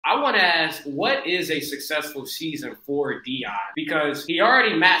I want to ask, what is a successful season for Deion? Because he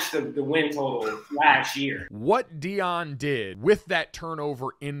already matched the win total last year. What Deion did with that turnover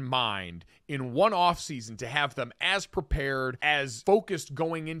in mind in one offseason to have them as prepared, as focused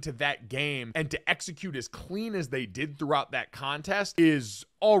going into that game, and to execute as clean as they did throughout that contest is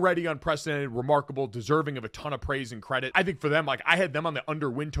already unprecedented, remarkable, deserving of a ton of praise and credit. I think for them, like, I had them on the under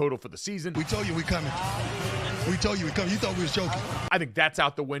win total for the season. We told you we coming. We told you we coming. You thought we was joking. I think that's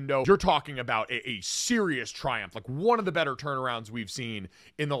out the window. You're talking about a serious triumph, like one of the better turnarounds we've seen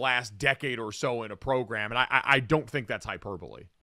in the last decade or so in a program, and I don't think that's hyperbole.